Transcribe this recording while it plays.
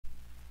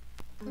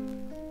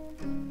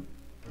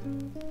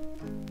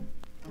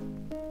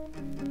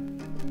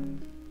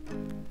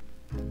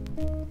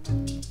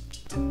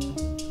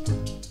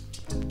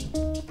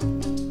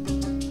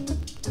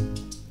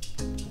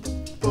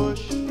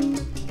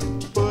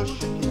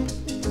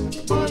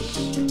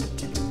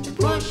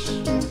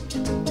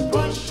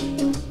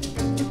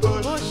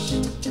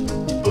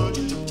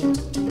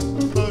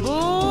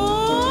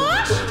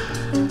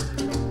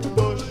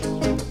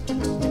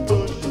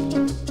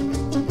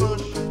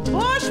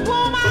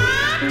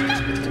woman.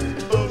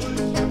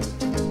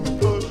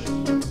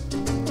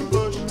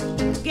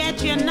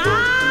 Get your nice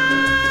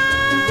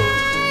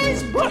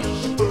bush.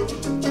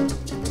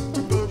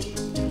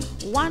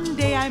 One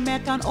day I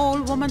met an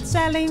old woman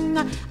selling,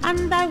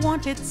 and I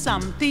wanted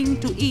something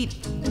to eat.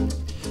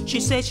 She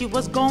said she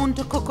was going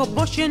to cook a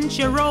bush in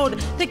she road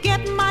to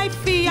get my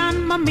fee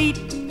and my meat.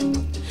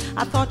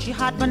 I thought she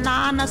had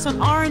bananas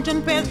and orange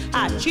and pears.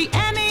 Had she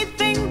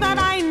anything that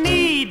I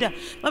need?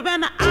 But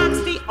when I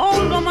asked the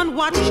old woman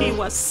what she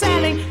was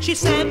selling, she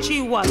said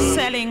she was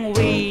selling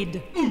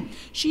weed.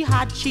 She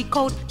had she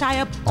coat tie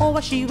up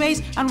over she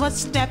waist and was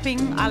stepping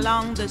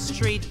along the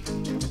street.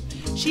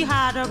 She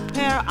had a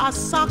pair of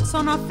socks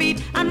on her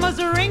feet and was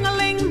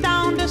ringling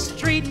down the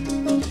street.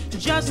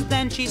 Just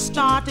then she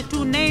started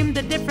to name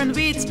the different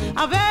weeds.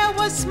 Her hair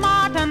was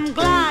smart and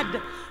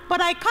glad,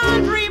 but I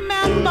can't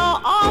remember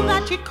all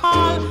that she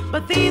called.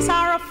 But these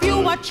are a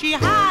few what she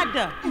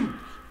had.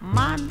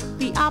 Man,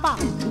 Piaba,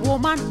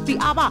 woman,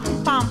 Piaba,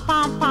 pam,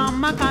 pam,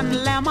 pam, and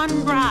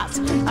lemongrass.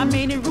 A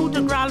mini root,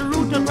 a gral,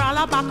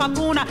 a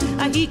bacacuna.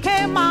 A he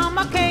came,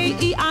 mama,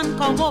 K.E. and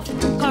Kawoof,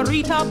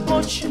 Karita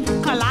bush,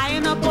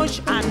 Kalayana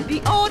bush, and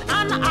the old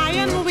and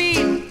iron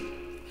weed.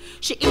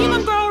 She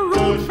even grow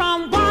root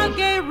from wild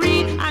gay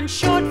reed and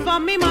short for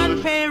me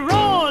man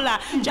payroll.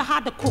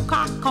 Jahad the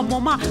Kuka,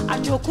 Kamoma, a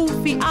Joku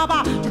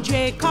Piaba,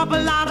 Jacob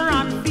Ladder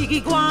and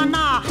Figgy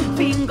Guana,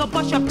 Finger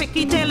bush, a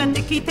picky tail and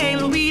dicky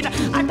tail weed,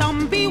 a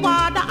dumpy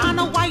water and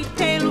a white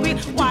tail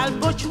weed, wild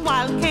butch,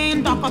 wild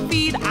cane, dock a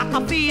feed,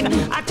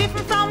 a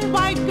different from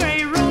white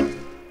gray root.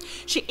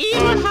 She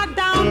even had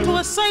down to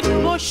a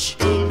certain bush,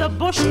 the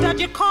bush that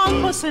you call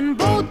Puss in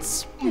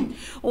Boots.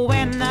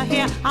 When I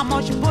hear how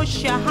much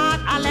bush you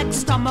had, I let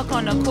stomach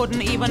on her,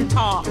 couldn't even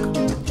talk.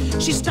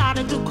 She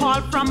started to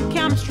call from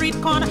Camp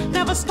Street corner,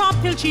 never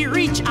stopped till she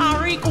reached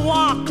Arik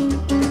Walk.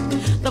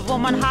 The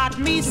woman had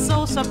me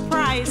so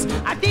surprised,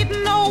 I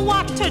didn't know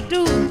what to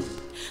do.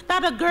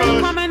 That a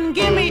girl come and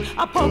give me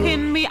a poke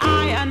in me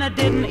eye, and I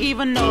didn't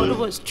even know it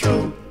was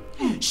true.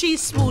 She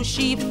swooshed,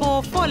 she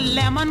for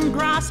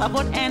lemongrass, I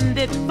would end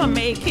it for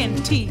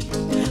making tea.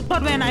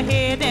 But when I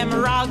hear them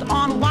route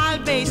on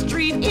Wild Bay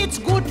Street, it's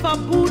good for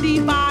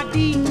booty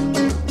body.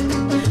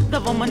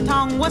 The woman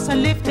tongue was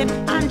lifted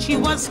and she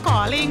was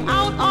calling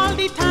out all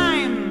the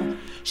time.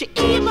 She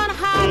even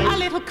had a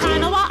little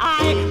kind of a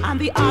eye, and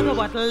the other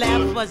what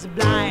left was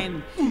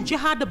blind. She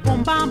had the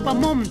boom bam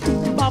bam mum,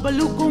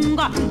 babaloo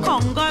gunga,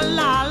 conga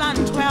lal,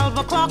 and 12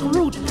 o'clock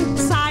root,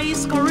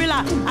 size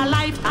gorilla, a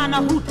life and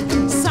a hoot,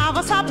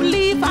 savas up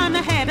leaf and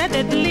a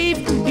headed leaf,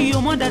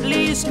 human that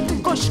leaves,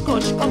 kush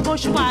kush,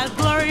 bush, wild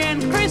glory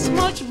and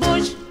Christmas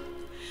bush.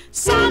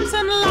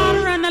 Samson,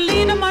 ladder, and a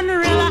leader,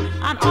 Manarilla,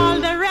 and all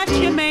the rest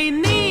you may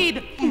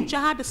need. You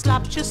had the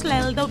slap, just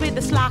lelder with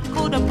the slack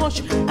of the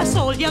bush, a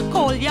soldier,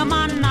 collier,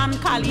 man, and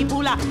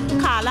calibula,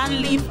 call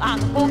and leaf,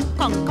 and hook,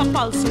 conker,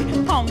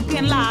 pulsey,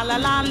 pumpkin, la la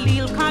la,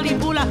 lil,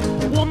 calibula,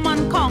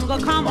 woman,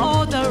 conga, come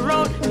over the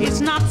road, it's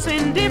not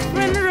in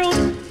different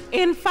route.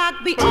 In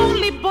fact, the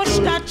only bush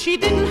that she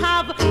didn't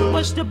have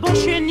was the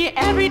bush in your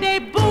everyday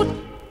boot.